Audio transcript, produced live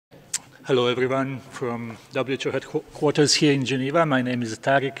Hello everyone from WHO headquarters here in Geneva. My name is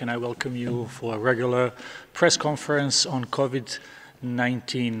Tariq and I welcome you for a regular press conference on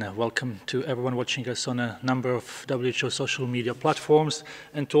COVID-19. Welcome to everyone watching us on a number of WHO social media platforms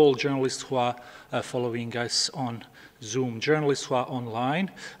and to all journalists who are following us on Zoom. Journalists who are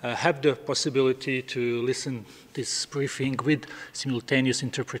online have the possibility to listen this briefing with simultaneous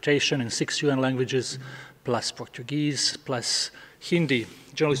interpretation in 6 UN languages, plus Portuguese, plus Hindi.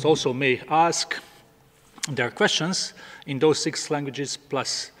 Journalists also may ask their questions in those 6 languages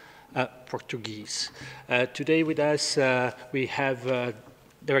plus Portuguese. Today with us we have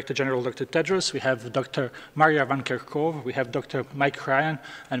Director General Dr. Tedros, we have Dr. Maria Van Kerkhove, we have Dr. Mike Ryan,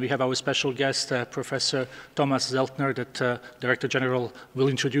 and we have our special guest, Professor Thomas Zeltner, that Director General will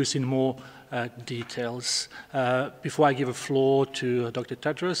introduce in more details. Before I give a floor to Dr.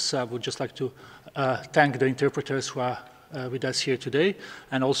 Tedros, I would just like to thank the interpreters who are with us here today,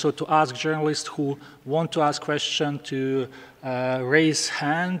 and also to ask journalists who want to ask questions to raise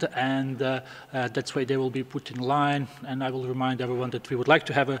hand, and that's why they will be put in line. And I will remind everyone that we would like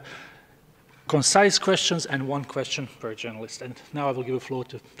to have concise questions and 1 question per journalist. And now I will give the floor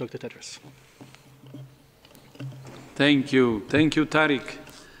to Dr. Tedros. Thank you, Tariq.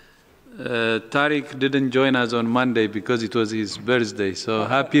 Tariq didn't join us on Monday because it was his birthday, so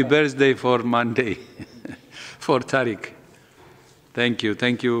happy birthday for Monday for Tariq. Thank you,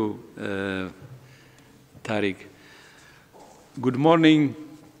 Tariq. Good morning,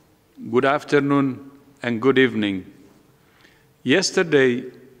 good afternoon, and good evening. Yesterday,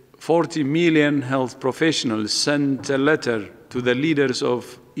 40 million health professionals sent a letter to the leaders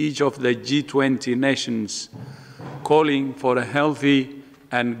of each of the G20 nations calling for a healthy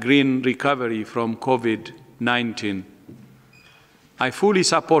and green recovery from COVID-19. I fully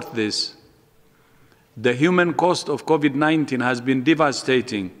support this. The human cost of COVID-19 has been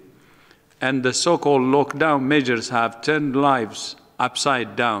devastating, and the so-called lockdown measures have turned lives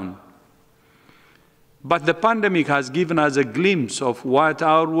upside down. But the pandemic has given us a glimpse of what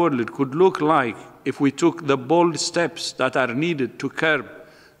our world could look like if we took the bold steps that are needed to curb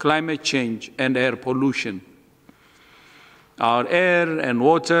climate change and air pollution. Our air and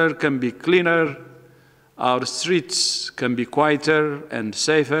water can be cleaner, our streets can be quieter and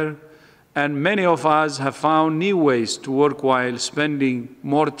safer, and many of us have found new ways to work while spending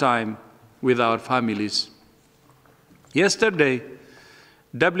more time with our families. Yesterday,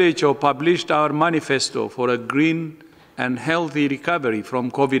 WHO published our manifesto for a green and healthy recovery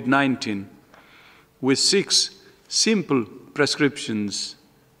from COVID-19 with 6 simple prescriptions.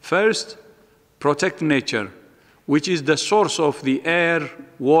 First, protect nature, which is the source of the air,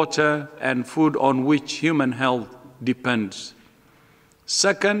 water, and food on which human health depends.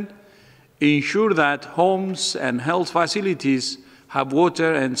 Second, ensure that homes and health facilities have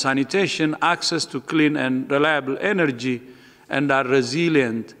water and sanitation, access to clean and reliable energy, and are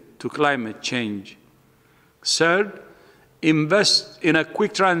resilient to climate change. Third, invest in a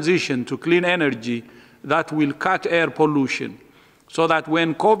quick transition to clean energy that will cut air pollution, so that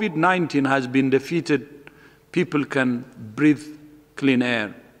when COVID-19 has been defeated, people can breathe clean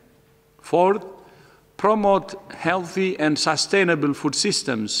air. Fourth, promote healthy and sustainable food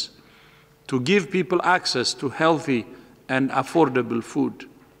systems to give people access to healthy and affordable food.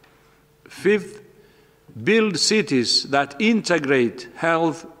 Fifth, build cities that integrate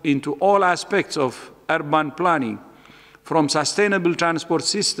health into all aspects of urban planning, from sustainable transport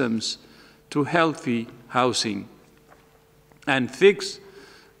systems to healthy housing. And sixth,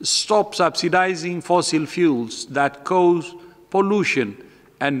 stop subsidizing fossil fuels that cause pollution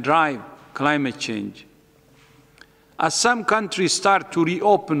and drive climate change. As some countries start to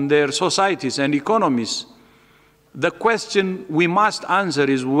reopen their societies and economies, the question we must answer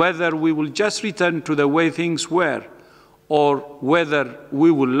is whether we will just return to the way things were, or whether we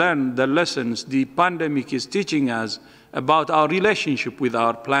will learn the lessons the pandemic is teaching us about our relationship with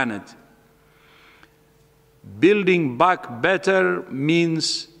our planet. Building back better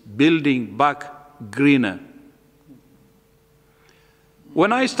means building back greener.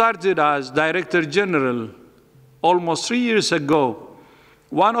 When I started as Director General almost 3 years ago,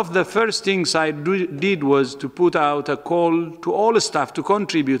 one of the first things I did was to put out a call to all staff to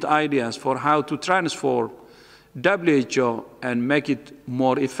contribute ideas for how to transform WHO and make it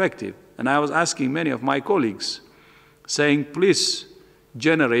more effective. And I was asking many of my colleagues, saying, please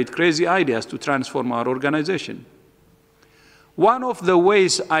generate crazy ideas to transform our organization. One of the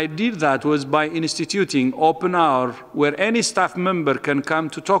ways I did that was by instituting Open Hour, where any staff member can come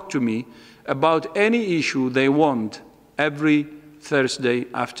to talk to me about any issue they want every Thursday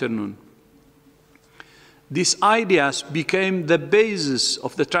afternoon. These ideas became the basis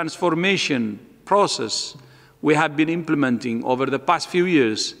of the transformation process we have been implementing over the past few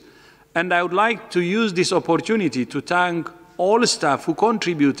years. And I would like to use this opportunity to thank all staff who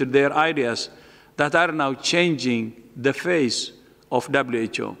contributed their ideas that are now changing the face of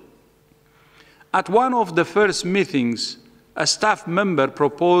WHO. At one of the first meetings, a staff member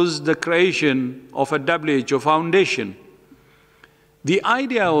proposed the creation of a WHO Foundation. The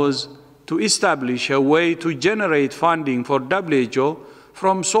idea was to establish a way to generate funding for WHO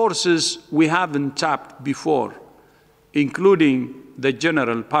from sources we haven't tapped before, including the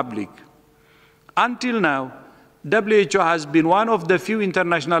general public. Until now, WHO has been one of the few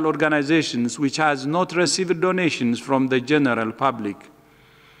international organizations which has not received donations from the general public.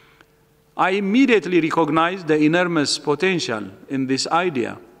 I immediately recognized the enormous potential in this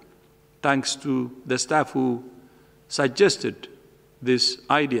idea, thanks to the staff who suggested this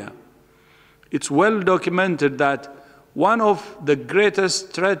idea. It's well documented that one of the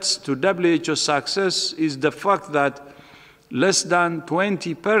greatest threats to WHO success is the fact that less than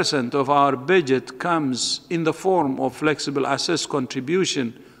 20% of our budget comes in the form of flexible access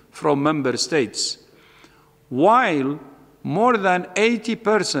contribution from member states, while more than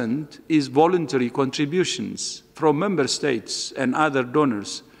 80% is voluntary contributions from member states and other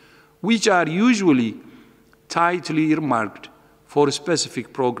donors, which are usually tightly earmarked for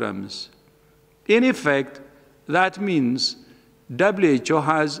specific programs. In effect, that means WHO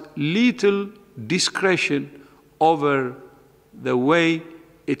has little discretion over the way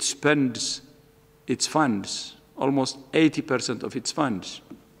it spends its funds, almost 80% of its funds.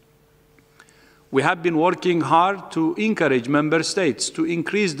 We have been working hard to encourage member states to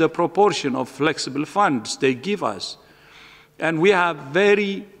increase the proportion of flexible funds they give us. And we are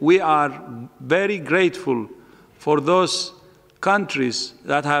very grateful for those countries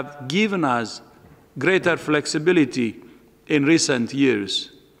that have given us greater flexibility in recent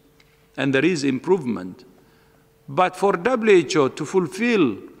years. And there is improvement. But for WHO to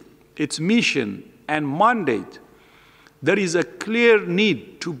fulfill its mission and mandate, there is a clear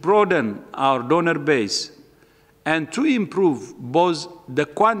need to broaden our donor base and to improve both the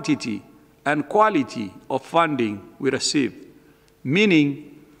quantity and quality of funding we receive,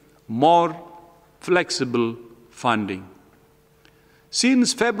 meaning more flexible funding.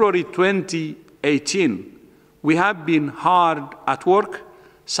 Since February 2018, we have been hard at work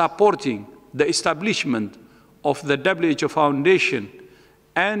supporting the establishment of the WHO Foundation,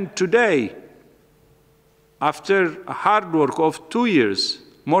 and today, after a hard work of 2 years,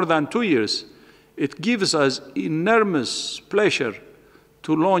 more than 2 years, it gives us enormous pleasure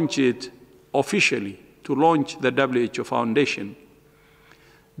to launch it officially, to launch the WHO Foundation.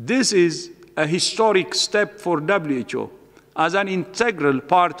 This is a historic step for WHO as an integral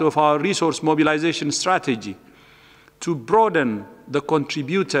part of our resource mobilization strategy to broaden the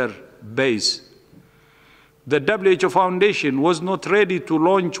contributor base. The WHO Foundation was not ready to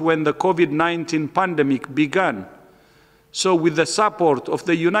launch when the COVID-19 pandemic began. So with the support of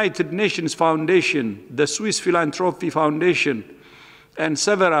the United Nations Foundation, the Swiss Philanthropy Foundation, and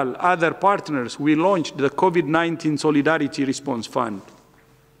several other partners, we launched the COVID-19 Solidarity Response Fund.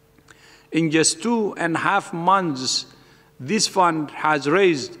 In just 2.5 months, this fund has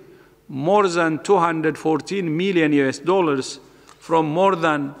raised more than $214 million from more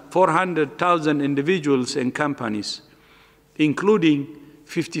than 400,000 individuals and companies, including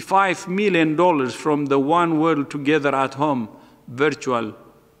 $55 million from the One World Together at Home virtual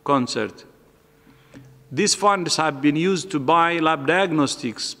concert. These funds have been used to buy lab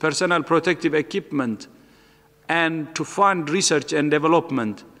diagnostics, personal protective equipment, and to fund research and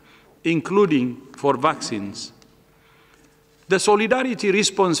development, including for vaccines. The Solidarity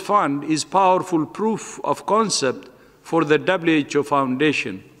Response Fund is powerful proof of concept for the WHO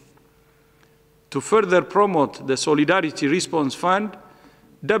Foundation. To further promote the Solidarity Response Fund,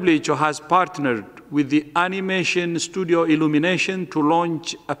 WHO has partnered with the Animation Studio Illumination to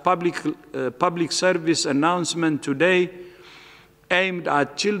launch a public service announcement today aimed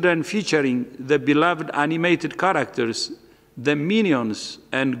at children featuring the beloved animated characters, the Minions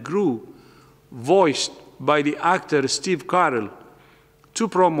and Gru, voiced by the actor Steve Carell, to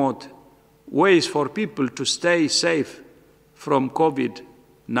promote ways for people to stay safe from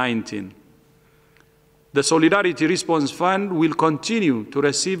COVID-19. The Solidarity Response Fund will continue to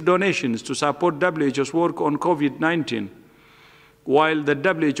receive donations to support WHO's work on COVID-19, while the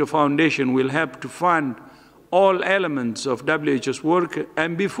WHO Foundation will help to fund all elements of WHO's work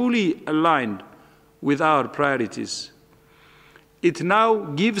and be fully aligned with our priorities. It now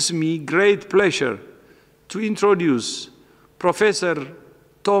gives me great pleasure to introduce Professor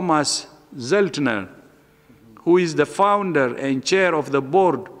Thomas Zeltner, who is the founder and chair of the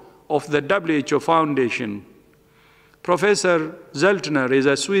board of the WHO Foundation. Professor Zeltner is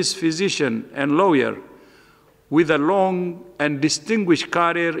a Swiss physician and lawyer with a long and distinguished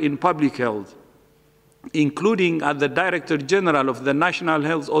career in public health, including as the Director General of the National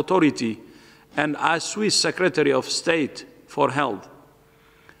Health Authority and as Swiss Secretary of State for Health.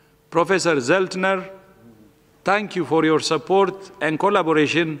 Professor Zeltner, thank you for your support and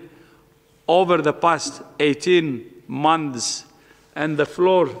collaboration over the past 18 months, and the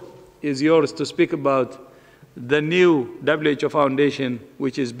floor is yours to speak about the new WHO Foundation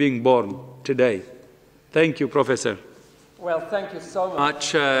which is being born today. Thank you, Professor. Well, thank you so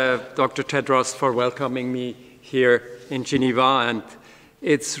much, Dr. Tedros, for welcoming me here in Geneva. And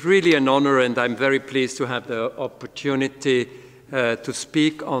it's really an honor, and I'm very pleased to have the opportunity to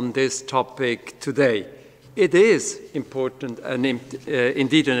speak on this topic today. It is important, and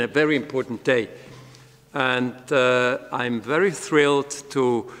indeed a very important day. And I'm very thrilled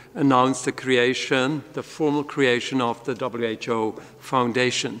to announce the formal creation of the WHO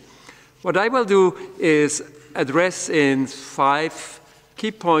Foundation. What I will do is address in 5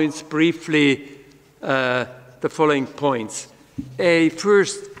 key points briefly the following points.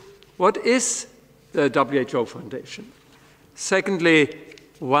 First, what is the WHO Foundation? Secondly,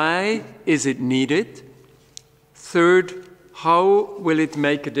 why is it needed? Third, how will it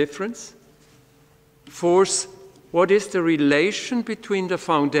make a difference? Fourth, what is the relation between the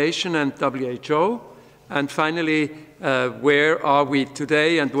Foundation and WHO? And finally, where are we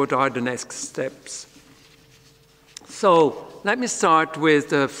today and what are the next steps? So let me start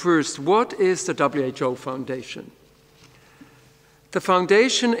with first, what is the WHO Foundation? The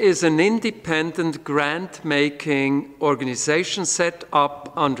Foundation is an independent grant-making organization set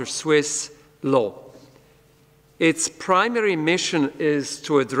up under Swiss law. Its primary mission is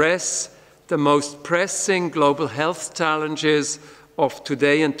to address the most pressing global health challenges of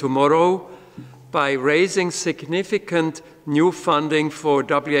today and tomorrow by raising significant new funding for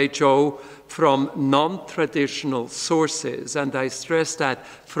WHO from non-traditional sources. And I stress that,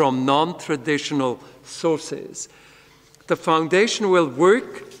 from non-traditional sources. The Foundation will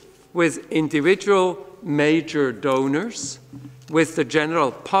work with individual major donors, with the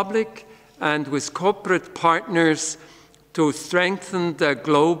general public, and with corporate partners to strengthen the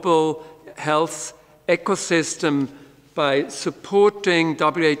global health ecosystem by supporting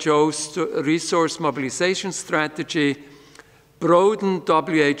WHO's resource mobilization strategy, broaden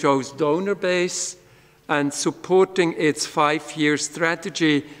WHO's donor base, and supporting its 5-year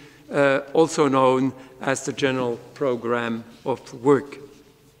strategy, also known as the General Program of Work.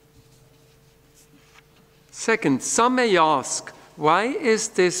 Second, some may ask, why is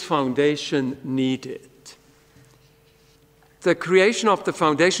this foundation needed? The creation of the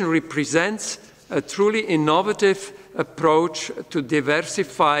foundation represents a truly innovative approach to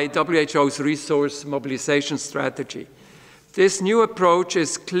diversify WHO's resource mobilization strategy. This new approach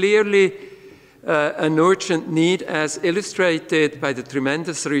is clearly an urgent need, as illustrated by the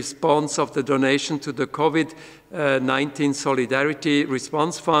tremendous response of the donation to the COVID-19 Solidarity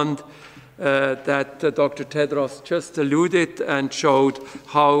Response Fund that Dr. Tedros just alluded and showed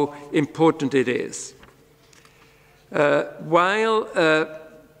how important it is. While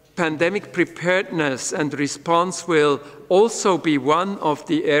pandemic preparedness and response will also be one of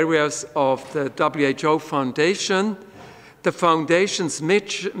the areas of the WHO Foundation, the Foundation's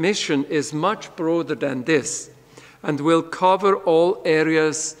mission is much broader than this and will cover all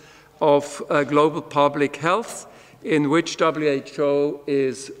areas of global public health in which WHO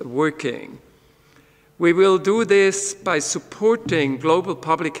is working. We will do this by supporting global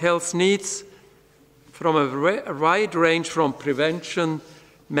public health needs from a wide range, from prevention,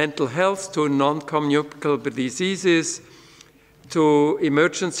 mental health, to non-communicable diseases, to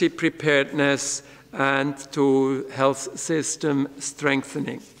emergency preparedness, and to health system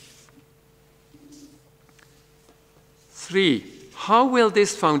strengthening. 3, how will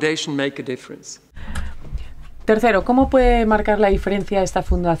this foundation make a difference? Tercero, ¿cómo puede marcar la diferencia esta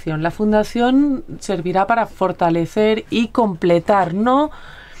fundación? La fundación servirá para fortalecer y completar, no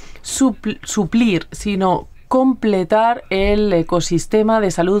suplir, sino completar el ecosistema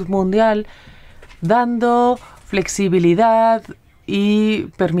de salud mundial, dando flexibilidad y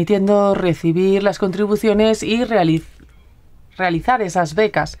permitiendo recibir las contribuciones y realizar esas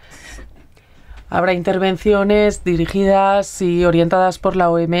becas. Habrá intervenciones dirigidas y orientadas por la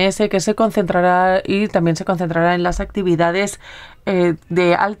OMS que se concentrará y también se concentrará en las actividades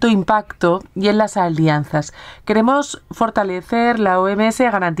de alto impacto y en las alianzas. Queremos fortalecer la OMS,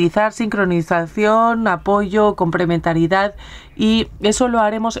 garantizar sincronización, apoyo, complementariedad, y eso lo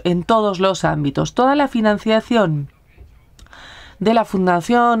haremos en todos los ámbitos. Toda la financiación de la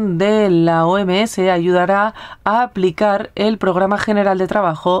Fundación de la OMS ayudará a aplicar el Programa General de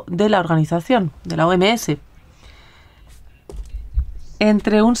Trabajo de la organización, de la OMS.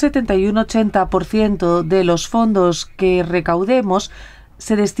 Entre un 70 y un 80% de los fondos que recaudemos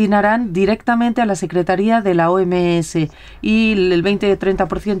se destinarán directamente a la Secretaría de la OMS y el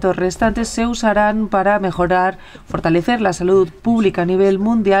 20-30% restantes se usarán para mejorar, fortalecer la salud pública a nivel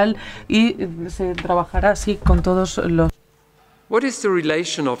mundial, y se trabajará así con todos los. What is the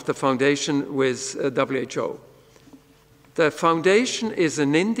relation of the foundation with WHO? The foundation is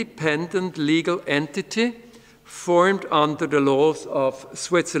an independent legal entity formed under the laws of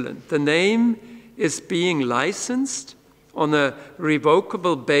Switzerland. The name is being licensed on a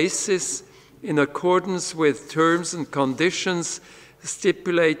revocable basis in accordance with terms and conditions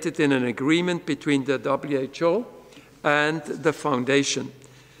stipulated in an agreement between the WHO and the foundation.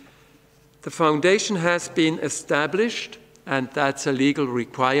 The foundation has been established, and that's a legal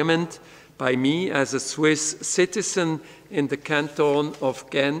requirement, by me as a Swiss citizen in the canton of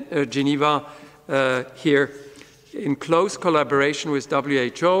Geneva here, in close collaboration with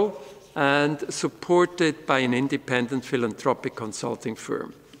WHO and supported by an independent philanthropic consulting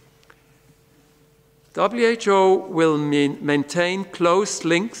firm. WHO will maintain close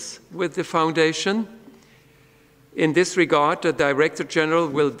links with the foundation. In this regard, the Director General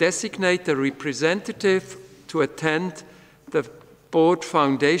will designate a representative to attend the board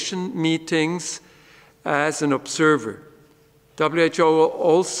foundation meetings as an observer. WHO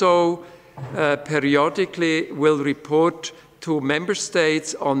also periodically will report to member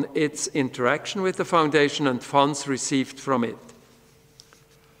states on its interaction with the foundation and funds received from it.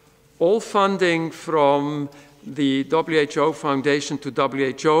 All funding from the WHO Foundation to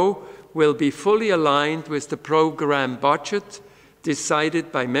WHO will be fully aligned with the program budget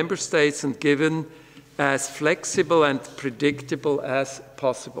decided by member states and given as flexible and predictable as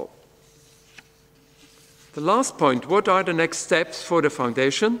possible. The last point, what are the next steps for the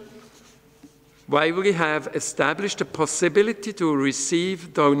foundation? Why we have established a possibility to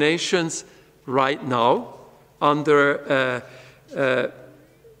receive donations right now under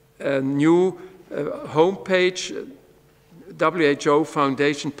a new homepage,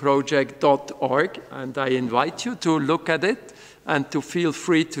 whofoundationproject.org, and I invite you to look at it and to feel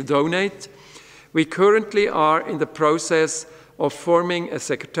free to donate. We currently are in the process of forming a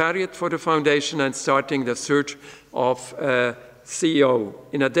secretariat for the foundation and starting the search of a CEO.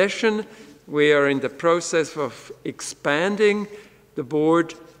 In addition, we are in the process of expanding the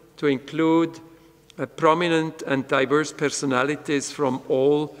board to include prominent and diverse personalities from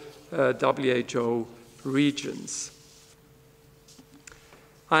all WHO regions.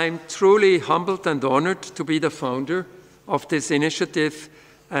 I'm truly humbled and honored to be the founder of this initiative,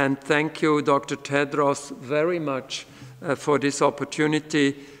 and thank you, Dr. Tedros, very much for this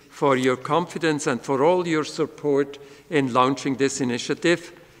opportunity, for your confidence and for all your support in launching this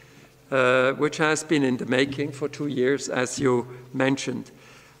initiative, which has been in the making for 2 years, as you mentioned.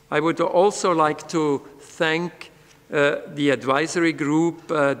 I would also like to thank the advisory group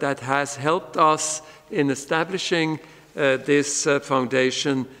that has helped us in establishing this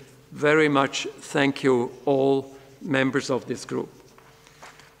foundation. Very much thank you, all members of this group.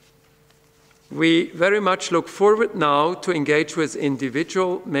 We very much look forward now to engage with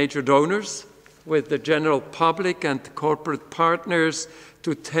individual major donors, with the general public and corporate partners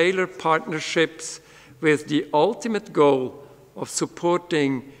to tailor partnerships with the ultimate goal of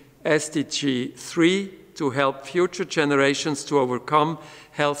supporting SDG 3 to help future generations to overcome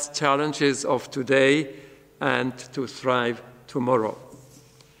health challenges of today and to thrive tomorrow.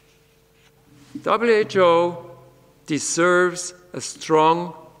 WHO deserves a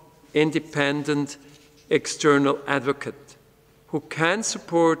strong, independent external advocate who can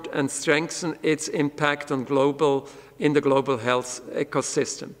support and strengthen its impact on in the global health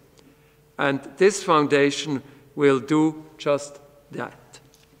ecosystem. And this foundation will do just that.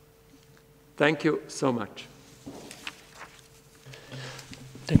 Thank you so much.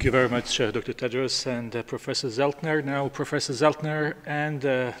 Thank you very much, Dr. Tedros and Professor Zeltner. Now, Professor Zeltner and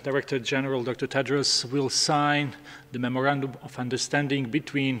Director General Dr. Tedros will sign the Memorandum of Understanding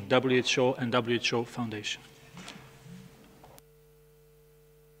between WHO and WHO Foundation.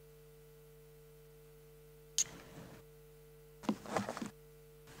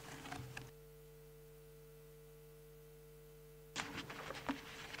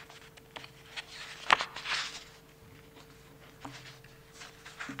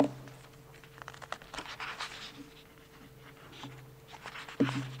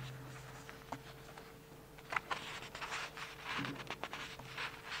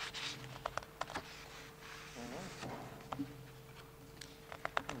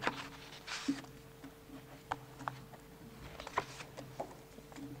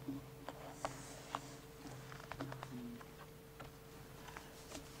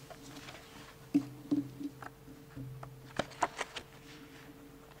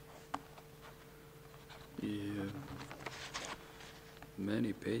 Yeah.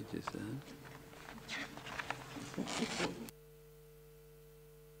 Many pages, huh?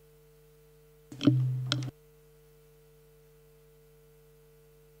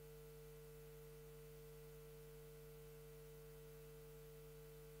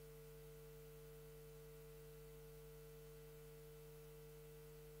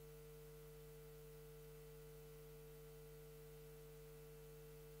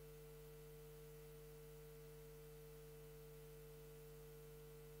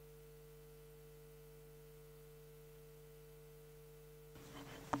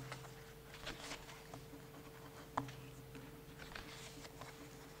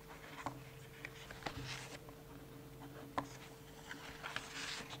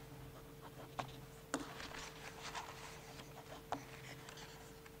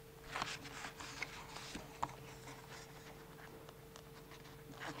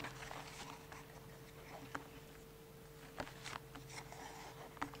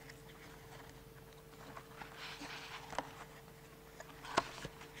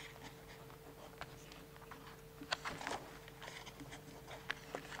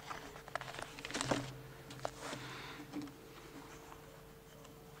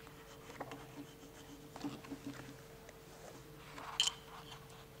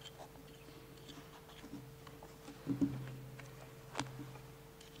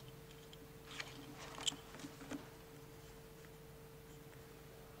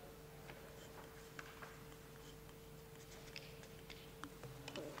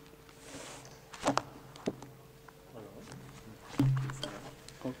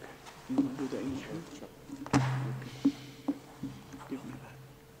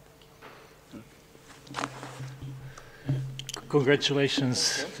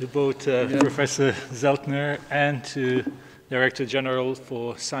 Congratulations to both Professor Zeltner and to Director General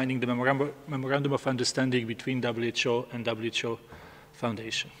for signing the Memorandum of Understanding between WHO and WHO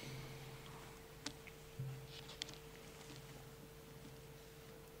Foundation.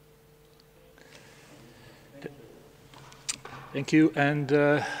 Thank you. And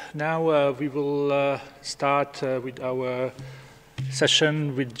now we will start with our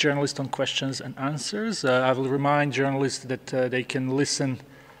session with journalists on questions and answers. I will remind journalists that they can listen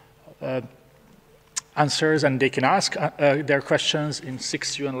answers and they can ask their questions in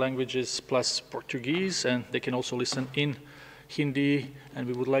 6 UN languages plus Portuguese, and they can also listen in Hindi. And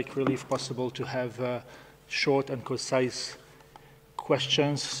we would like really, if possible, to have short and concise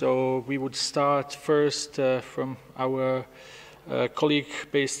questions. So we would start first from our colleague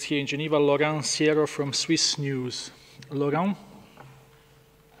based here in Geneva, Laurent Sierra from Swiss News. Laurent?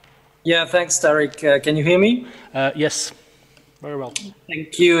 Yeah, thanks, Tariq. Can you hear me? Yes, very well.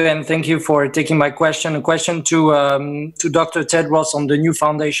 Thank you, and thank you for taking my question. A question to Dr. Tedros on the new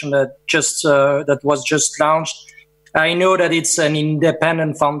foundation that was just launched. I know that it's an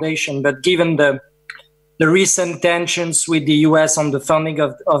independent foundation, but given the recent tensions with the US on the funding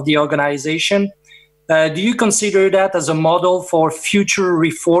of the organization, do you consider that as a model for future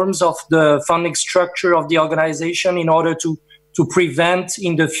reforms of the funding structure of the organization in order to prevent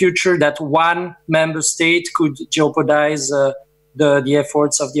in the future that one member state could jeopardize the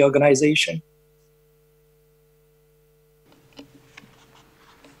efforts of the organization?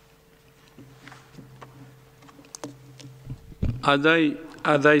 As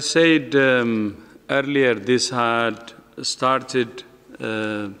I said earlier, this had started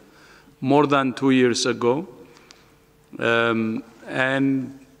more than 2 years ago,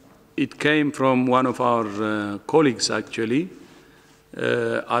 and it came from one of our colleagues, actually.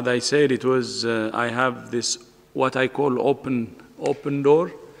 As I said, it was, I have this, what I call open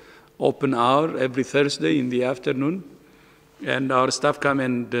door, open hour every Thursday in the afternoon. And our staff come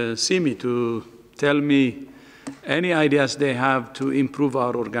and see me to tell me any ideas they have to improve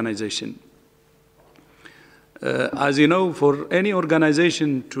our organization. As you know, for any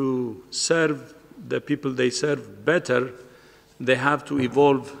organization to serve the people they serve better, they have to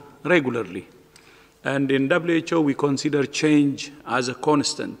evolve regularly. And in WHO, we consider change as a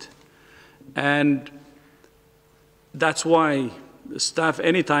constant. And that's why staff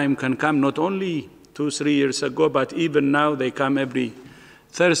anytime can come, not only 2-3 years ago, but even now they come every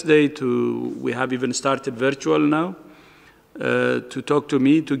Thursday we have even started virtual now, to talk to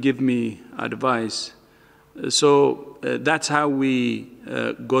me, to give me advice. So that's how we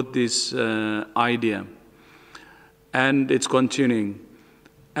got this idea. And it's continuing.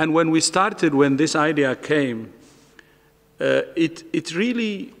 And when this idea came, it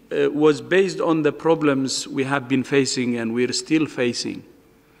really was based on the problems we have been facing and we're still facing.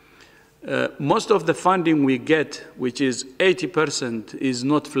 Most of the funding we get, which is 80%, is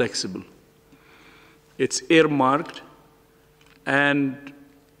not flexible. It's earmarked, and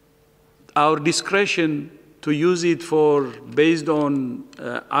our discretion to use it based on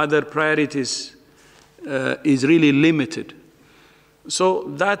other priorities is really limited.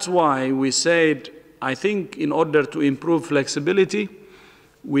 So that's why we said, I think in order to improve flexibility,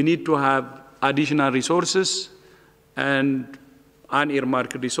 we need to have additional resources and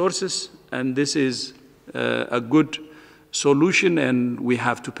unearmarked resources, and this is a good solution and we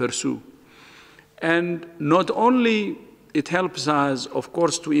have to pursue. And not only it helps us, of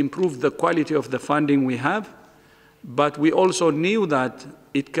course, to improve the quality of the funding we have, but we also knew that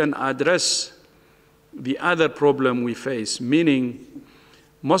it can address the other problem we face, meaning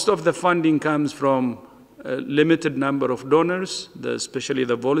most of the funding comes from a limited number of donors, especially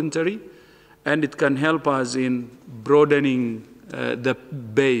the voluntary, and it can help us in broadening the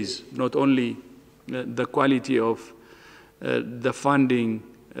base, not only the quality of the funding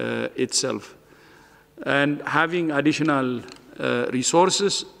itself. And having additional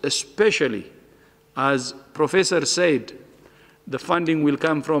resources, especially, as Professor said, the funding will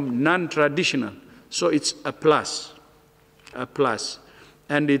come from non-traditional, so it's a plus,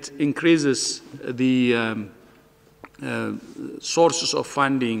 and it increases the sources of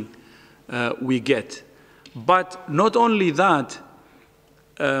funding we get. But not only that,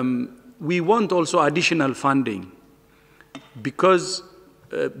 we want also additional funding, because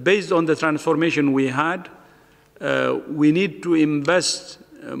based on the transformation we had, we need to invest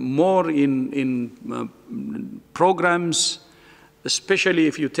more in programs, especially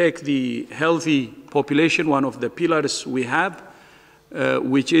if you take the healthy population, one of the pillars we have,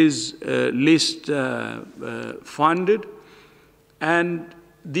 which is least funded. And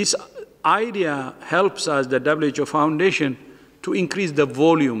this idea helps us, the WHO Foundation, to increase the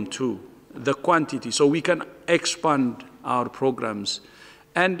volume too, the quantity, so we can expand our programs.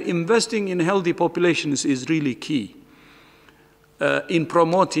 And investing in healthy populations is really key in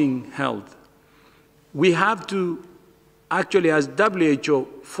promoting health. We have to actually, as WHO,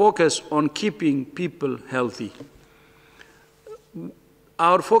 focus on keeping people healthy.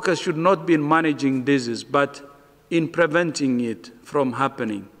 Our focus should not be in managing disease, but in preventing it from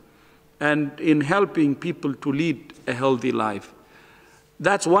happening and in helping people to lead a healthy life.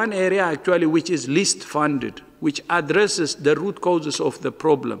 That's one area actually which is least funded, which addresses the root causes of the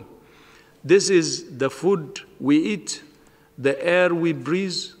problem. This is the food we eat, the air we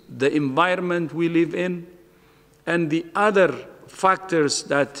breathe, the environment we live in, and the other factors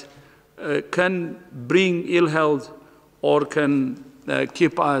that can bring ill health or can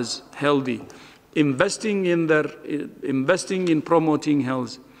keep us healthy. Investing in promoting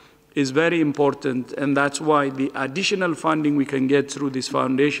health is very important, and that's why the additional funding we can get through this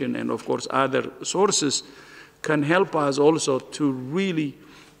foundation and, of course, other sources can help us also to really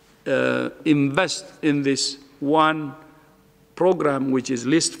invest in this one program which is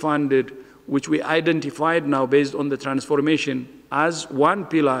least funded, which we identified now based on the transformation as one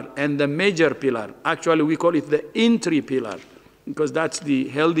pillar and the major pillar. Actually, we call it the entry pillar, because that's the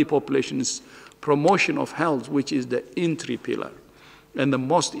healthy population's promotion of health, which is the entry pillar and the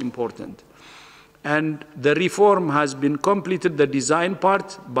most important. And the reform has been completed, the design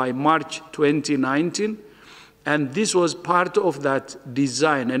part, by March 2019. And this was part of that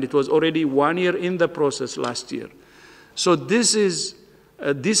design, and it was already 1 year in the process last year. So this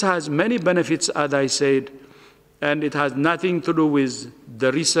has many benefits, as I said, and it has nothing to do with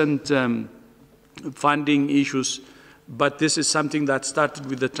the recent funding issues, but this is something that started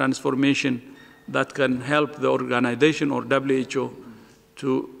with the transformation that can help the organization or WHO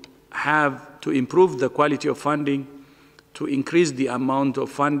to improve the quality of funding, to increase the amount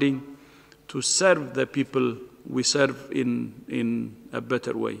of funding, to serve the people we serve in a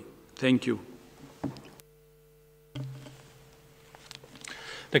better way. Thank you.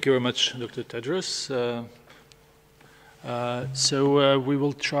 Thank you very much, Dr. Tedros. We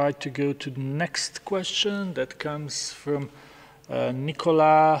will try to go to the next question that comes from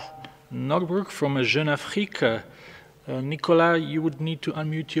Nicolas Norberg from Jeune Afrique. Nicolas, you would need to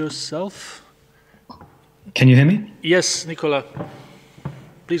unmute yourself. Can you hear me? Yes, Nicolas.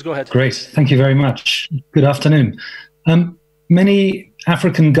 Please go ahead. Great. Thank you very much. Good afternoon. Many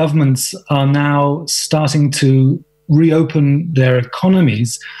African governments are now starting to reopen their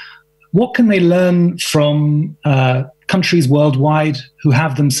economies. What can they learn from countries worldwide who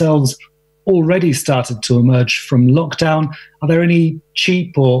have themselves already started to emerge from lockdown? Are there any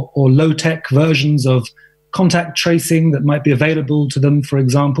cheap or low-tech versions of contact tracing that might be available to them, for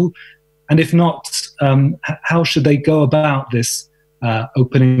example? And if not, how should they go about this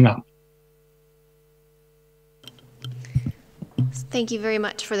opening up? Thank you very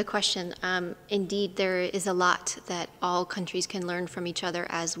much for the question. Indeed, there is a lot that all countries can learn from each other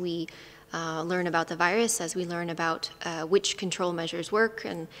as we learn about the virus, as we learn about which control measures work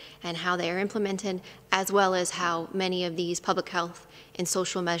and how they are implemented, as well as how many of these public health and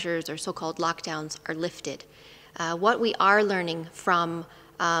social measures or so-called lockdowns are lifted. What we are learning from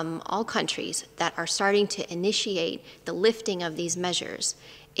all countries that are starting to initiate the lifting of these measures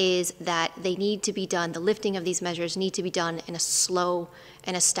is that they need to be done, the lifting of these measures need to be done in a slow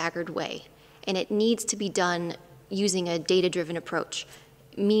and a staggered way. And it needs to be done using a data-driven approach,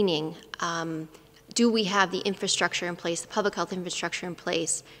 meaning do we have the infrastructure in place, the public health infrastructure in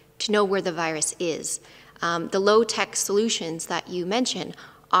place to know where the virus is? The low-tech solutions that you mentioned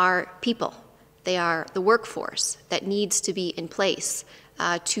are people. They are the workforce that needs to be in place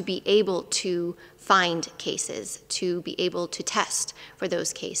to be able to find cases, to be able to test for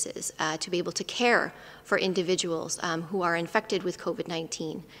those cases, to be able to care for individuals who are infected with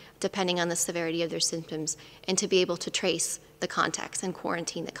COVID-19, depending on the severity of their symptoms, and to be able to trace the contacts and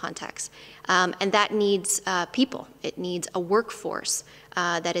quarantine the contacts. And that needs people. It needs a workforce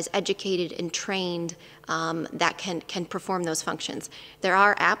that is educated and trained that can perform those functions. There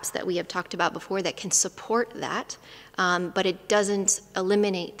are apps that we have talked about before that can support that, but it doesn't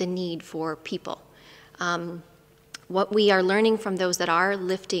eliminate the need for people. What we are learning from those that are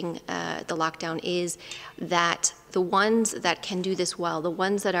lifting the lockdown is that the ones that can do this well, the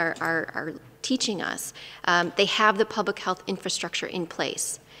ones that are teaching us, they have the public health infrastructure in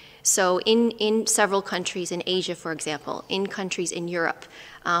place. So in several countries in Asia, for example, in countries in Europe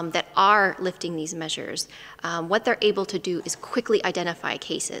that are lifting these measures, what they're able to do is quickly identify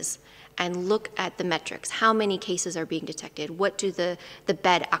cases and look at the metrics. How many cases are being detected? What do the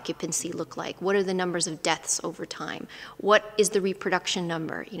bed occupancy look like? What are the numbers of deaths over time? What is the reproduction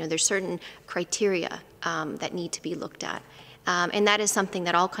number? You know, there's certain criteria that need to be looked at. And that is something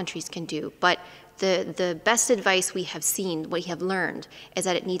that all countries can do. But the best advice we have seen, what we have learned, is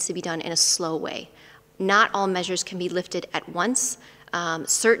that it needs to be done in a slow way. Not all measures can be lifted at once,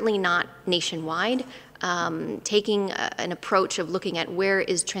 certainly not nationwide. Taking an approach of looking at where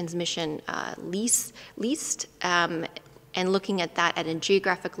is transmission least, and looking at that at a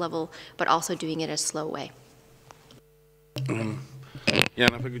geographic level, but also doing it in a slow way. Yeah,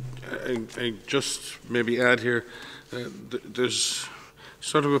 and if I could just maybe add here, there's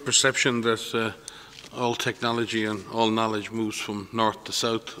sort of a perception that all technology and all knowledge moves from north to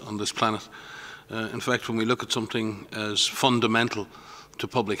south on this planet. In fact, when we look at something as fundamental to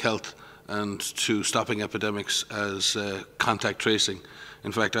public health and to stopping epidemics as contact tracing,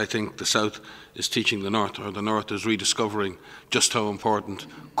 in fact, I think the South is teaching the North, or the North is rediscovering just how important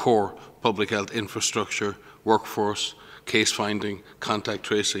core public health infrastructure, workforce, case finding, contact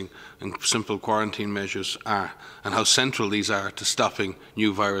tracing and simple quarantine measures are, and how central these are to stopping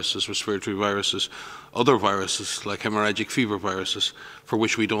new viruses, respiratory viruses, other viruses like hemorrhagic fever viruses for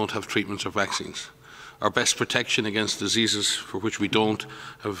which we don't have treatments or vaccines. Our best protection against diseases for which we don't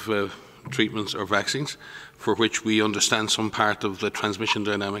have treatments or vaccines, for which we understand some part of the transmission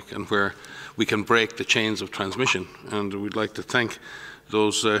dynamic and where we can break the chains of transmission. And we'd like to thank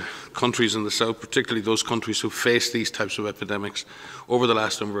those countries in the South, particularly those countries who face these types of epidemics over the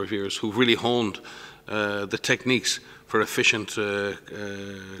last number of years, who've really honed the techniques for efficient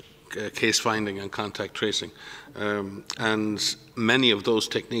case finding and contact tracing. And many of those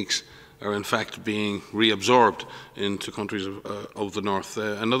techniques are in fact being reabsorbed into countries of the North.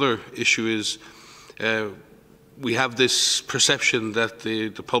 Another issue is we have this perception that the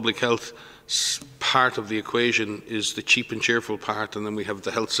public health part of the equation is the cheap and cheerful part, and then we have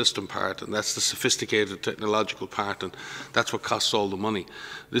the health system part, and that's the sophisticated technological part, and that's what costs all the money.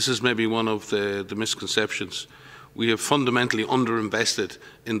 This is maybe one of the misconceptions. We have fundamentally underinvested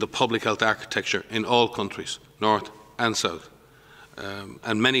in the public health architecture in all countries, North and South.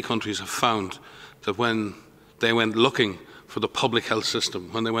 And many countries have found that when they went looking for the public health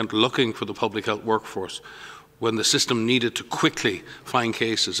system, when they went looking for the public health workforce, when the system needed to quickly find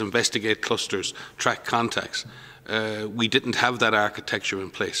cases, investigate clusters, track contacts, we didn't have that architecture in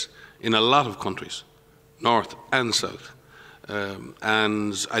place in a lot of countries, North and South.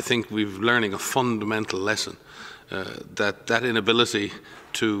 And I think we're learning a fundamental lesson that inability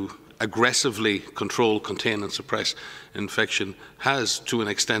to aggressively control, contain and suppress infection has to an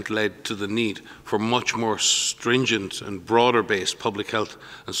extent led to the need for much more stringent and broader based public health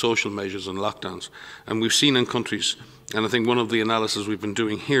and social measures and lockdowns. And we've seen in countries, and I think one of the analysis we've been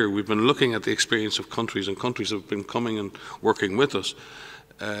doing here, we've been looking at the experience of countries, and countries have been coming and working with us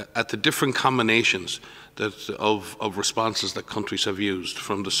at the different combinations of responses that countries have used,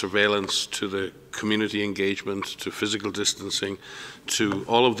 from the surveillance to the community engagement to physical distancing to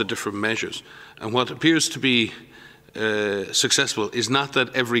all of the different measures. And what appears to be successful is not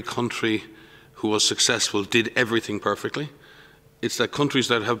that every country who was successful did everything perfectly. It's that countries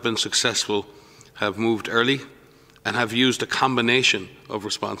that have been successful have moved early and have used a combination of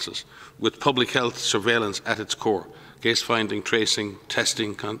responses with public health surveillance at its core. Case finding, tracing,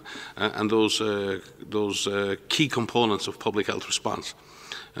 testing, and those key components of public health response.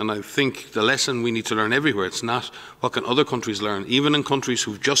 And I think the lesson we need to learn everywhere, it's not what can other countries learn, even in countries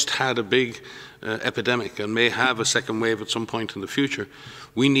who've just had a big epidemic and may have a second wave at some point in the future,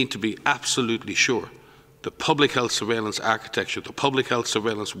 we need to be absolutely sure the public health surveillance architecture, the public health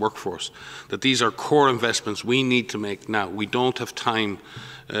surveillance workforce, that these are core investments we need to make now. We don't have time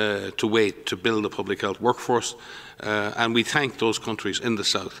to wait to build a public health workforce, and we thank those countries in the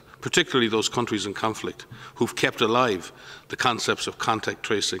south, particularly those countries in conflict, who've kept alive the concepts of contact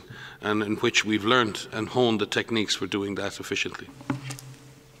tracing, and in which we've learned and honed the techniques for doing that efficiently.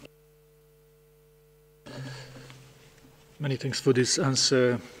 Many thanks for this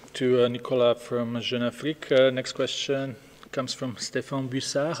answer to Nicolas from Jeune Afrique. Next question comes from Stéphane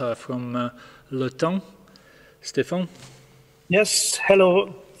Bussard from Le Temps. Stéphane? Yes,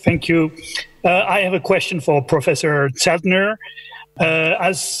 hello, thank you. I have a question for Professor Zeltner.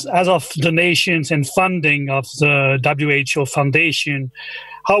 As of donations and funding of the WHO Foundation,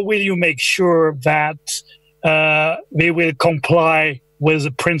 how will you make sure that they will comply with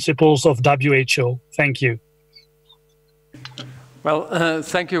the principles of WHO? Thank you. Well,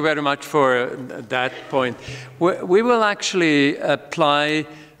 thank you very much for that point. We will actually apply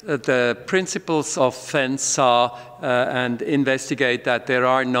the principles of FENSA and investigate that there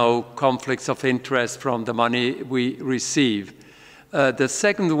are no conflicts of interest from the money we receive. The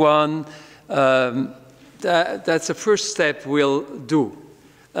second one, that's the first step we'll do.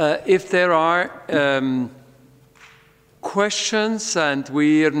 If there are questions and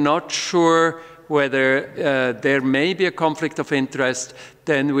we are not sure whether there may be a conflict of interest,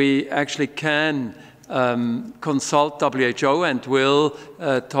 then we actually can consult WHO and will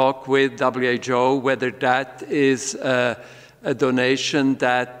talk with WHO whether that is a donation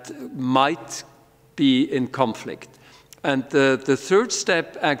that might be in conflict. And the third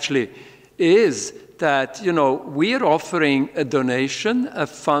step actually is that, you know, we are offering a donation, a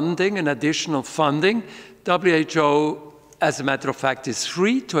funding, an additional funding. WHO, as a matter of fact, is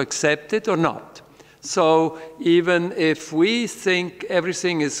free to accept it or not. So even if we think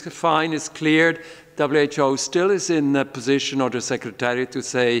everything is fine, is cleared, WHO still is in a position, or the Secretariat, to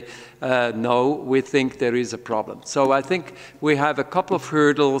say, no, we think there is a problem. So I think we have a couple of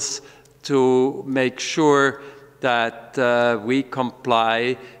hurdles to make sure that we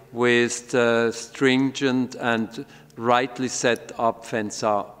comply with the stringent and rightly set up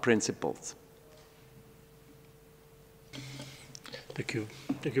FENSA principles. Thank you.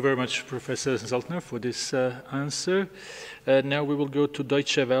 Thank you very much, Professor Zeltner, for this answer. Now we will go to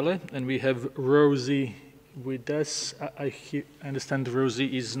Deutsche Welle, and we have Rosie with us. I understand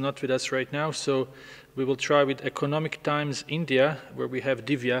Rosie is not with us right now, so we will try with Economic Times India, where we have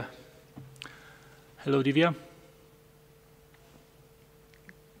Divya. Hello, Divya.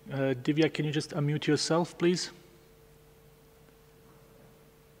 Divya, can you just unmute yourself, please?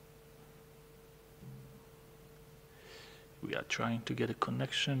 We are trying to get a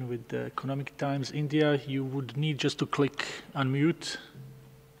connection with the Economic Times India. You would need just to click unmute.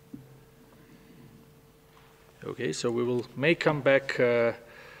 Okay, so we may come back to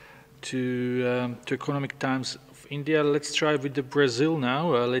Economic Times of India. Let's try with the Brazil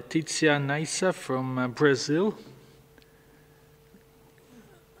now. Letizia Naisa from Brazil.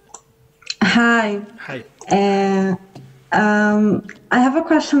 Hi. Hi. I have a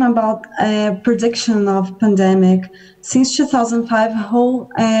question about prediction of pandemic. Since 2005, WHO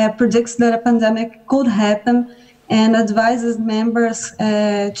predicts that a pandemic could happen and advises members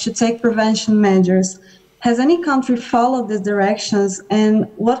to take prevention measures. Has any country followed these directions, and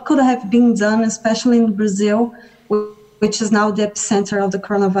what could have been done, especially in Brazil, which is now the epicenter of the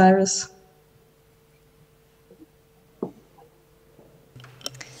coronavirus?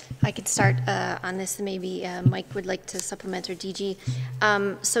 I could start on this, and maybe Mike would like to supplement, or DG.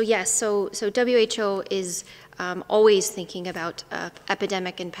 So yes, so WHO is always thinking about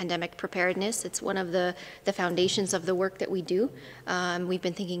epidemic and pandemic preparedness. It's one of the foundations of the work that we do. We've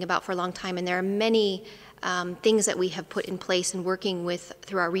been thinking about for a long time, and there are many things that we have put in place and working with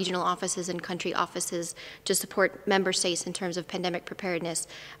through our regional offices and country offices to support member states in terms of pandemic preparedness.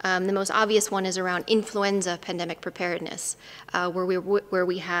 The most obvious one is around influenza pandemic preparedness, where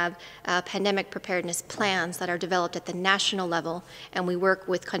we have pandemic preparedness plans that are developed at the national level, and we work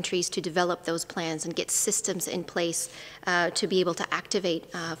with countries to develop those plans and get systems in place to be able to activate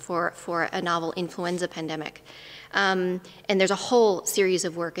for a novel influenza pandemic. And there's a whole series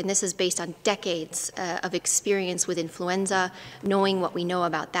of work, and this is based on decades of experience with influenza, knowing what we know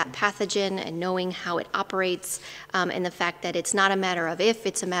about that pathogen and knowing how it operates, and the fact that it's not a matter of if,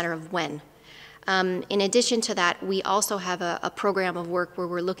 it's a matter of when. In addition to that, we also have a program of work where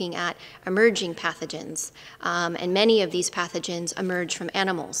we're looking at emerging pathogens, and many of these pathogens emerge from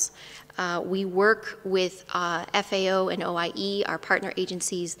animals. We work with FAO and OIE, our partner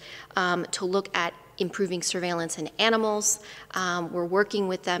agencies, to look at improving surveillance in animals. We're working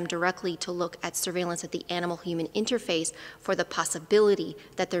with them directly to look at surveillance at the animal-human interface for the possibility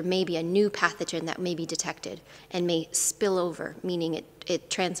that there may be a new pathogen that may be detected and may spill over, meaning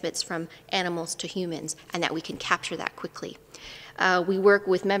it transmits from animals to humans, and that we can capture that quickly. We work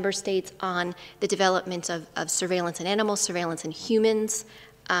with member states on the development of surveillance in animals, surveillance in humans,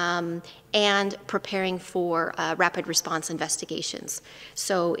 and preparing for rapid response investigations.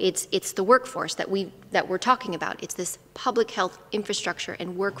 So it's the workforce that we're talking about. It's this public health infrastructure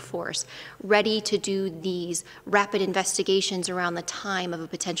and workforce ready to do these rapid investigations around the time of a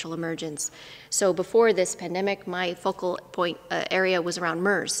potential emergence. So before this pandemic, my focal point area was around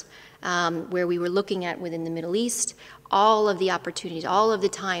MERS, where we were looking at within the Middle East all of the opportunities, all of the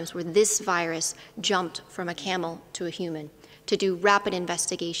times where this virus jumped from a camel to a human, to do rapid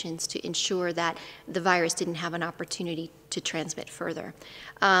investigations to ensure that the virus didn't have an opportunity to transmit further.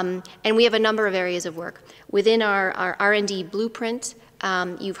 And we have a number of areas of work. Within our R&D blueprint,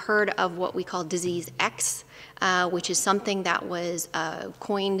 you've heard of what we call Disease X, which is something that was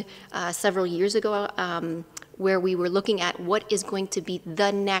coined several years ago, where we were looking at what is going to be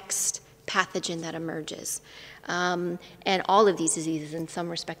the next pathogen that emerges. And all of these diseases in some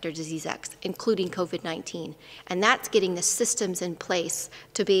respect are Disease X, including COVID-19. And that's getting the systems in place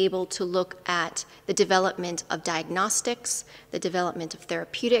to be able to look at the development of diagnostics, the development of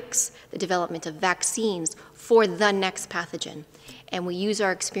therapeutics, the development of vaccines for the next pathogen. And we use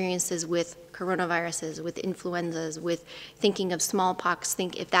our experiences with coronaviruses, with influenzas, with thinking of smallpox,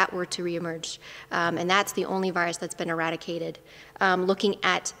 think if that were to reemerge. And that's the only virus that's been eradicated. Looking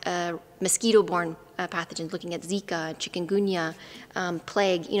at mosquito-borne pathogens, looking at Zika, chikungunya,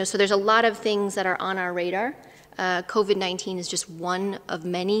 plague. So there's a lot of things that are on our radar. COVID-19 is just one of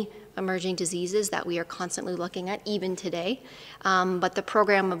many emerging diseases that we are constantly looking at, even today. But the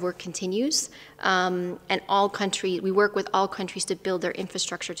program of work continues, and we work with all countries to build their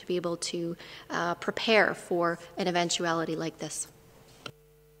infrastructure to be able to prepare for an eventuality like this.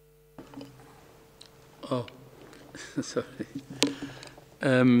 Oh, sorry.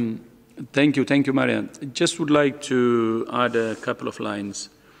 Thank you, Marianne. I just would like to add a couple of lines.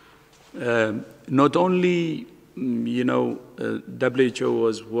 Not only, WHO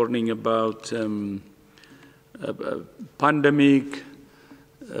was warning about a pandemic,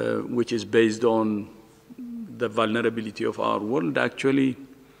 which is based on the vulnerability of our world, actually,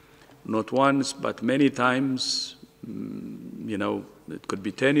 not once, but many times, it could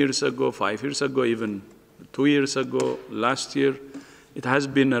be 10 years ago, 5 years ago, even 2 years ago, last year. It has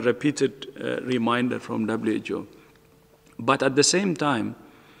been a repeated reminder from WHO. But at the same time,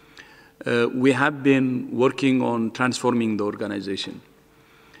 we have been working on transforming the organization.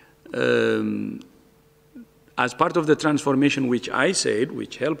 As part of the transformation, which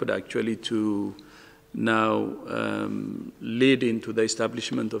helped actually to now lead into the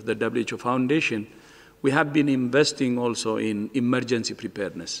establishment of the WHO Foundation, we have been investing also in emergency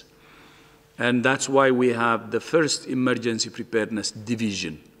preparedness. And that's why we have the first emergency preparedness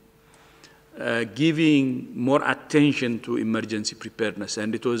division, giving more attention to emergency preparedness.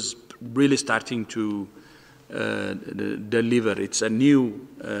 And it was really starting to deliver. It's a new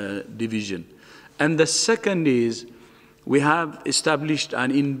division. And the second is we have established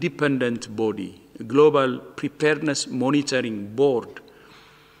an independent body, a Global Preparedness Monitoring Board.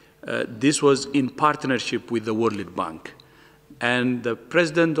 This was in partnership with the World Bank. And the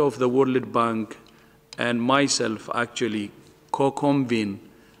president of the World Bank and myself actually co-convened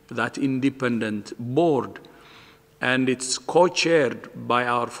that independent board, and it's co-chaired by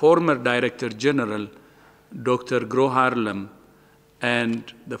our former Director General, Dr. Gro Harlem,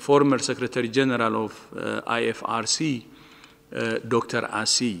 and the former Secretary General of IFRC, Dr.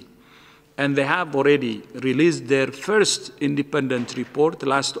 Asi. And they have already released their first independent report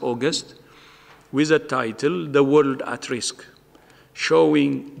last August with a title, The World at Risk,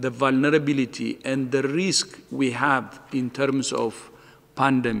 showing the vulnerability and the risk we have in terms of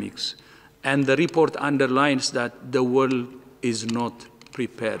pandemics. And the report underlines that the world is not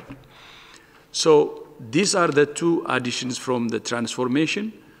prepared. So these are the two additions from the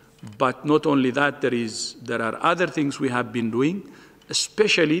transformation. But not only that, there are other things we have been doing,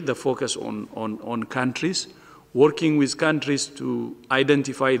 especially the focus on countries, working with countries to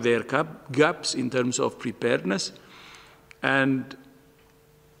identify their gaps in terms of preparedness, and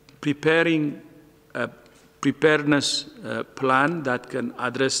preparing a preparedness plan that can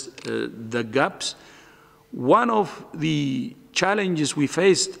address the gaps. One of the challenges we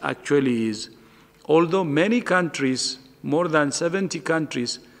faced actually is, although many countries, more than 70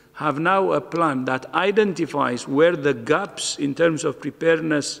 countries, have now a plan that identifies where the gaps in terms of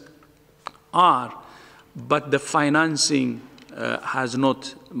preparedness are, but the financing has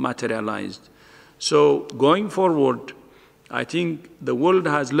not materialized. So going forward, I think the world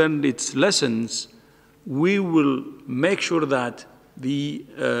has learned its lessons. We will make sure that the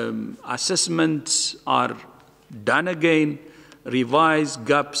assessments are done again, revised,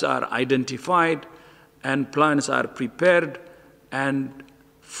 gaps are identified, and plans are prepared, and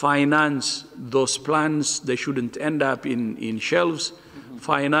finance those plans. They shouldn't end up in shelves.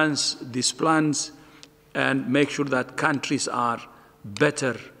 Finance these plans and make sure that countries are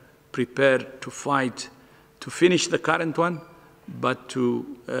better prepared to fight, to finish the current one, but to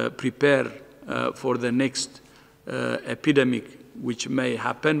prepare for the next epidemic which may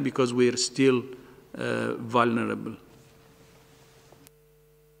happen, because we are still vulnerable.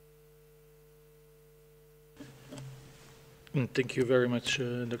 Thank you very much,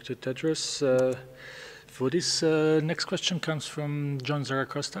 Dr. Tedros. For this, next question comes from John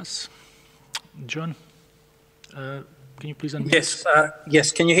Zaracostas. John, can you please unmute? Yes,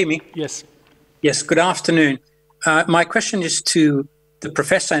 yes. Can you hear me? Yes. Yes, good afternoon. My question is to the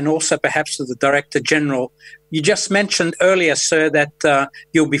professor and also perhaps to the Director General. You just mentioned earlier, sir, that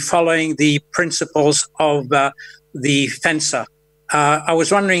you'll be following the principles of the FENSA. I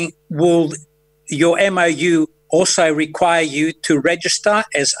was wondering, will your MOU also require you to register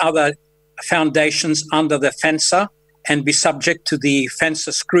as other foundations under the FENSA and be subject to the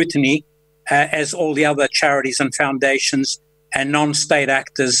FENSA scrutiny as all the other charities and foundations and non-state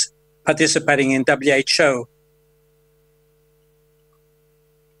actors participating in WHO?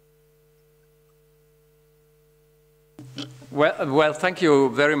 Well, thank you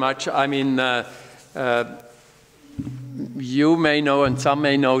very much. I mean, you may know, and some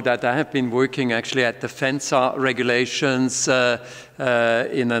may know, that I have been working actually at the FENSA regulations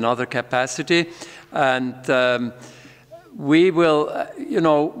in another capacity. And we will,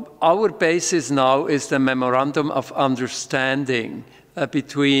 our basis now is the Memorandum of Understanding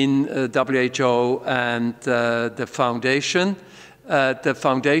between WHO and the Foundation. The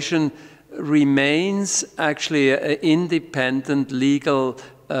Foundation remains actually an independent legal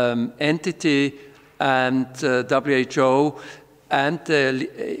entity, and WHO and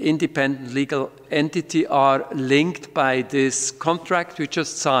the independent legal entity are linked by this contract we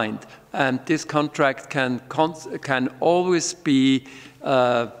just signed. And this contract can always be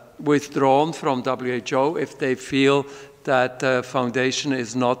withdrawn from WHO if they feel that the foundation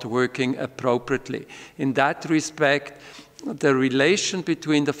is not working appropriately. In that respect, the relation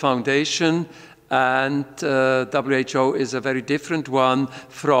between the foundation and WHO is a very different one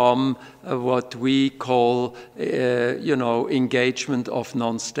from what we call, engagement of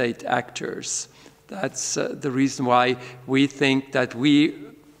non-state actors. That's the reason why we think that we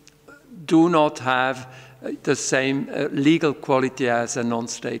do not have the same legal quality as a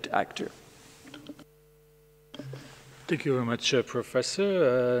non-state actor. Thank you very much,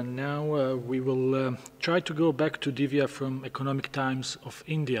 Professor. Now we will try to go back to Divya from Economic Times of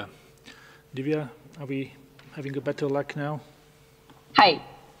India. Divya, are we having a better luck now? Hi,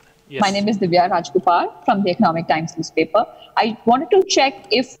 yes. My name is Divya Rajgopal from the Economic Times newspaper. I wanted to check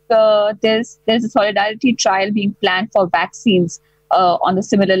if there's a solidarity trial being planned for vaccines on the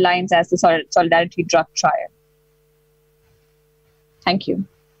similar lines as the solidarity drug trial. Thank you.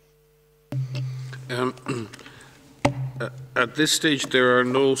 At this stage, there are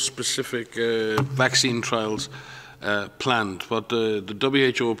no specific vaccine trials planned, but the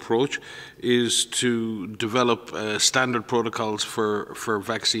WHO approach is to develop standard protocols for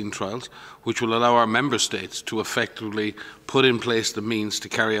vaccine trials, which will allow our member states to effectively put in place the means to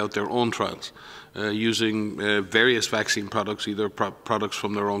carry out their own trials. using various vaccine products, either products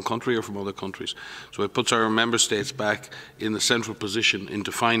from their own country or from other countries. So it puts our member states back in the central position in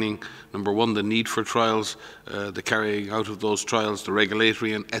defining, number one, the need for trials, the carrying out of those trials, the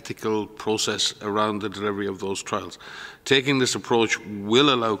regulatory and ethical process around the delivery of those trials. Taking this approach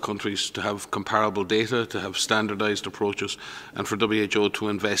will allow countries to have comparable data, to have standardised approaches, and for WHO to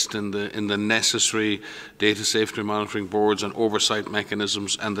invest in the necessary data safety monitoring boards and oversight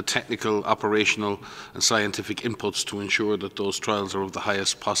mechanisms and the technical, operational and scientific inputs to ensure that those trials are of the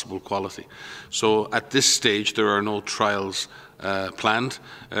highest possible quality. So at this stage there are no trials planned,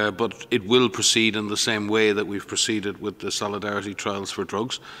 but it will proceed in the same way that we've proceeded with the solidarity trials for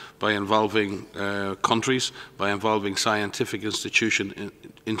drugs, by involving countries, by involving scientific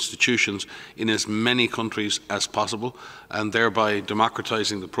institutions in as many countries as possible, and thereby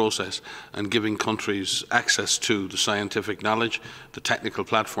democratizing the process and giving countries access to the scientific knowledge, the technical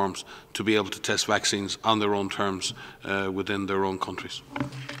platforms, to be able to test vaccines on their own terms within their own countries.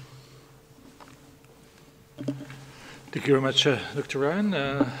 Thank you very much, Dr. Ryan.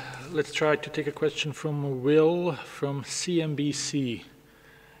 Let's try to take a question from Will from CNBC.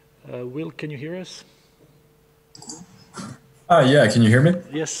 Will, can you hear us? Yeah, can you hear me?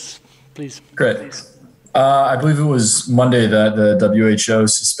 Yes, please. Great. I believe it was Monday that the WHO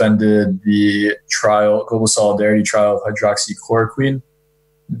suspended the global solidarity trial of hydroxychloroquine.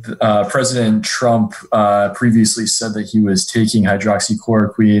 President Trump previously said that he was taking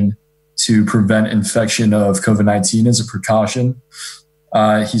hydroxychloroquine to prevent infection of COVID-19 as a precaution.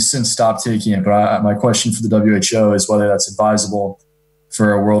 He's since stopped taking it, but my question for the WHO is whether that's advisable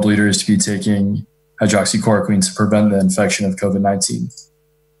for world leaders to be taking hydroxychloroquine to prevent the infection of COVID-19.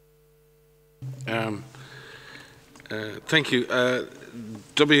 Thank you.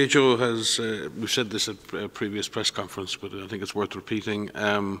 WHO has, we've said this at a previous press conference, but I think it's worth repeating.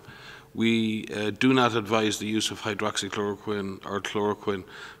 We do not advise the use of hydroxychloroquine or chloroquine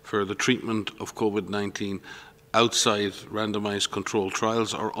for the treatment of COVID-19 outside randomized controlled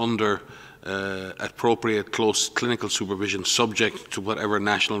trials or under appropriate close clinical supervision, subject to whatever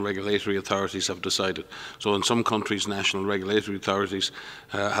national regulatory authorities have decided. So in some countries, national regulatory authorities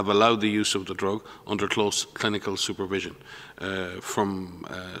have allowed the use of the drug under close clinical supervision. From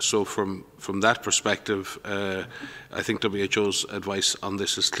that perspective, I think WHO's advice on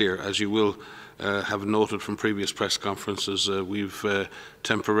this is clear. As you will have noted from previous press conferences, we've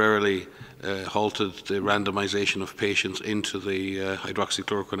temporarily halted the randomization of patients into the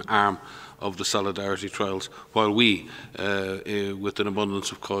hydroxychloroquine arm of the solidarity trials, while we, with an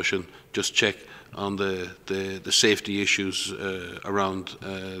abundance of caution, just check on the safety issues around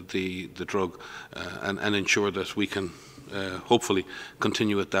the drug and ensure that we can hopefully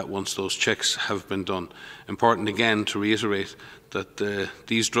continue at that once those checks have been done. Important again to reiterate that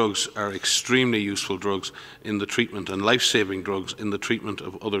these drugs are extremely useful drugs in the treatment and life-saving drugs in the treatment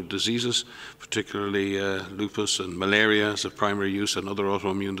of other diseases, particularly lupus and malaria as a primary use and other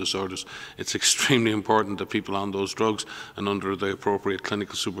autoimmune disorders. It's extremely important that people on those drugs and under the appropriate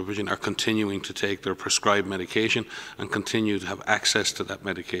clinical supervision are continuing to take their prescribed medication and continue to have access to that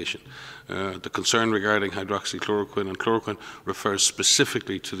medication. The concern regarding hydroxychloroquine and chloroquine refers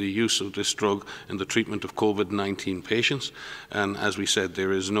specifically to the use of this drug in the treatment of COVID-19 patients. And as we said,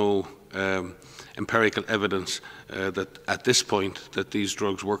 there is no empirical evidence that at this point that these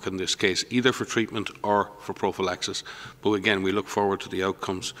drugs work in this case, either for treatment or for prophylaxis. But again, we look forward to the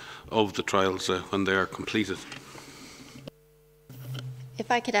outcomes of the trials when they are completed. If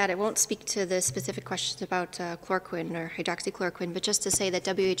I could add, I won't speak to the specific questions about chloroquine or hydroxychloroquine, but just to say that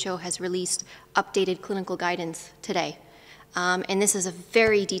WHO has released updated clinical guidance today. And this is a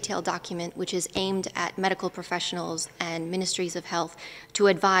very detailed document which is aimed at medical professionals and ministries of health to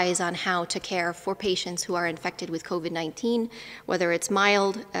advise on how to care for patients who are infected with COVID-19, whether it's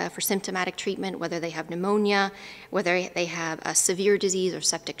mild for symptomatic treatment, whether they have pneumonia, whether they have a severe disease or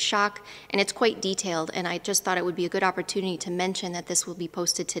septic shock. And it's quite detailed, and I just thought it would be a good opportunity to mention that this will be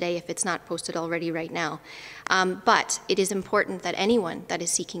posted today if it's not posted already right now. But it is important that anyone that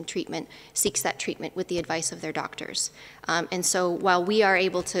is seeking treatment seeks that treatment with the advice of their doctors. And so while we are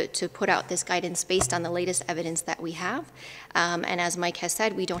able to put out this guidance based on the latest evidence that we have, and as Mike has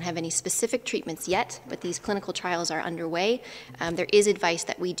said, we don't have any specific treatments yet, but these clinical trials are underway. There is advice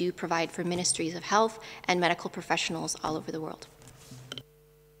that we do provide for ministries of health and medical professionals all over the world.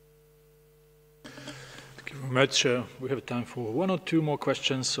 Thank you very much. We have time for one or two more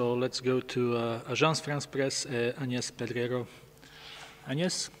questions, so let's go to Agence France-Presse, Agnès Pedrero.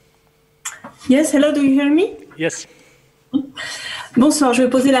 Agnès? Yes, hello, do you hear me? Yes. Bonsoir, je vais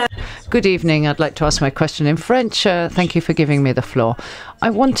poser la... Good evening. I'd like to ask my question in French. Thank you for giving me the floor. I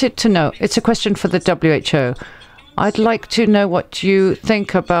wanted to know, it's a question for the WHO. I'd like to know what you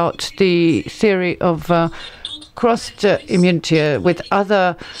think about the theory of crossed immunity with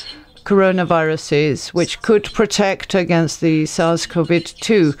other coronaviruses, which could protect against the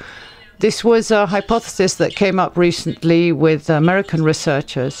SARS-CoV-2. This was a hypothesis that came up recently with American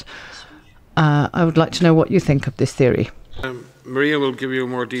researchers. I would like to know what you think of this theory. Maria will give you a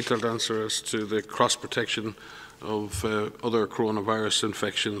more detailed answer as to the cross-protection of other coronavirus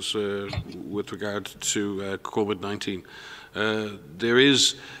infections with regard to COVID-19. There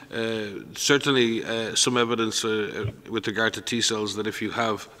is certainly some evidence with regard to T cells that if you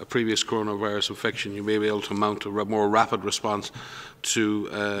have a previous coronavirus infection, you may be able to mount a more rapid response to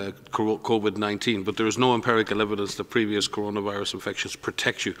COVID-19, but there is no empirical evidence that previous coronavirus infections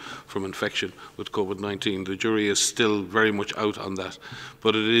protect you from infection with COVID-19. The jury is still very much out on that,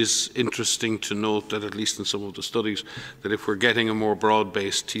 but it is interesting to note that, at least in some of the studies, that if we're getting a more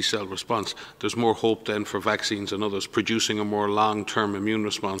broad-based T-cell response, there's more hope then for vaccines and others producing a more long-term immune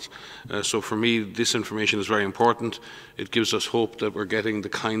response. So for me, this information is very important. It gives us hope that we're getting the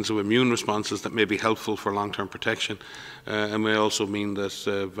kinds of immune responses that may be helpful for long-term protection, and may also mean that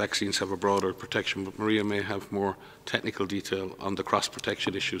vaccines have a broader protection. But Maria may have more technical detail on the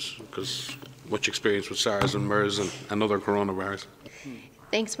cross-protection issues, because much experience with SARS and MERS and other coronavirus.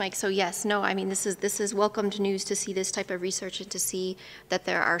 Thanks, Mike. So yes, no, I mean, this is welcomed news to see this type of research and to see that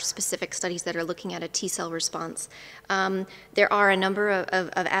there are specific studies that are looking at a T-cell response. There are a number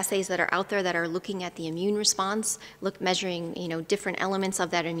of assays that are out there that are looking at the immune response, measuring, different elements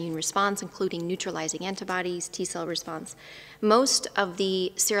of that immune response, including neutralizing antibodies, T-cell response. Most of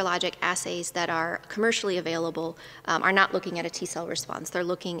the serologic assays that are commercially available are not looking at a T-cell response. They're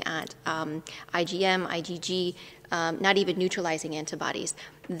looking at IgM, IgG, not even neutralizing antibodies.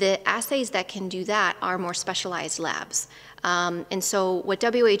 The assays that can do that are more specialized labs. And so what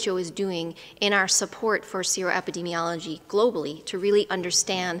WHO is doing in our support for seroepidemiology globally to really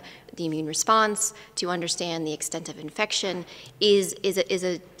understand the immune response, to understand the extent of infection, is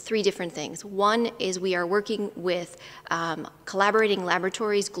three different things. One is we are working with collaborating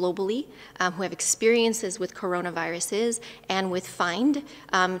laboratories globally who have experiences with coronaviruses and with FIND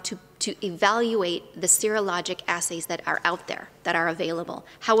to evaluate the serologic assays that are out there, that are available.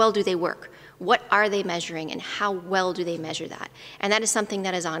 How well do they work? What are they measuring, and how well do they measure that? And that is something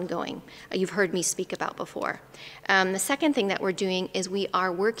that is ongoing. You've heard me speak about before. The second thing that we're doing is we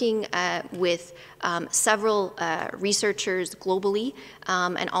are working with several researchers globally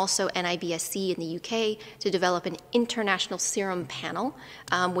and also NIBSC in the UK to develop an international serum panel,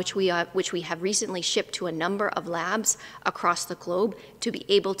 which we have recently shipped to a number of labs across the globe to be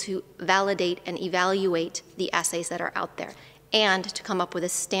able to validate and evaluate the assays that are out there, and to come up with a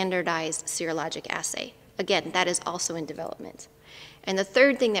standardized serologic assay. Again, that is also in development. And the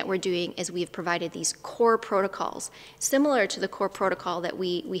third thing that we're doing is we've provided these core protocols, similar to the core protocol that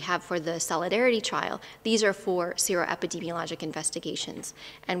we have for the Solidarity trial. These are for seroepidemiologic investigations.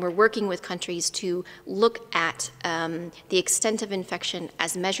 And we're working with countries to look at the extent of infection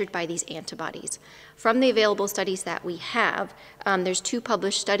as measured by these antibodies. From the available studies that we have, there's 2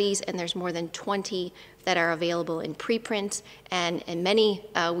 published studies, and there's more than 20 that are available in preprint, and many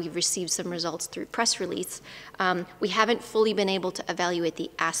we've received some results through press release. We haven't fully been able to evaluate the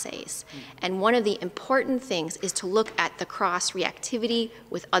assays. And one of the important things is to look at the cross-reactivity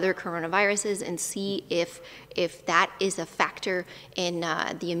with other coronaviruses and see if that is a factor in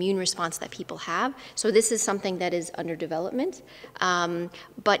the immune response that people have. So this is something that is under development.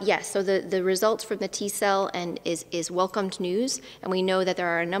 But yes, so the results from the T-cell is welcomed news, and we know that there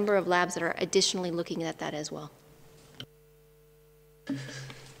are a number of labs that are additionally looking at that as well.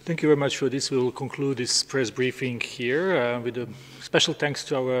 Thank you very much for this. We will conclude this press briefing here with a special thanks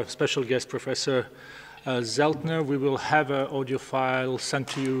to our special guest, Professor Zeltner. We will have an audio file sent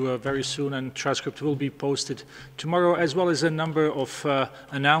to you very soon, and transcript will be posted tomorrow, as well as a number of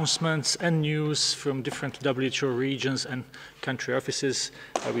announcements and news from different WHO regions and country offices.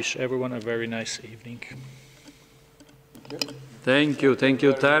 I wish everyone a very nice evening. Thank you,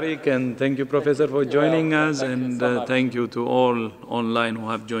 Tariq, and thank you, Professor, for joining us, and thank you to all online who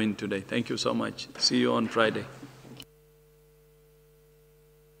have joined today. Thank you so much. See you on Friday.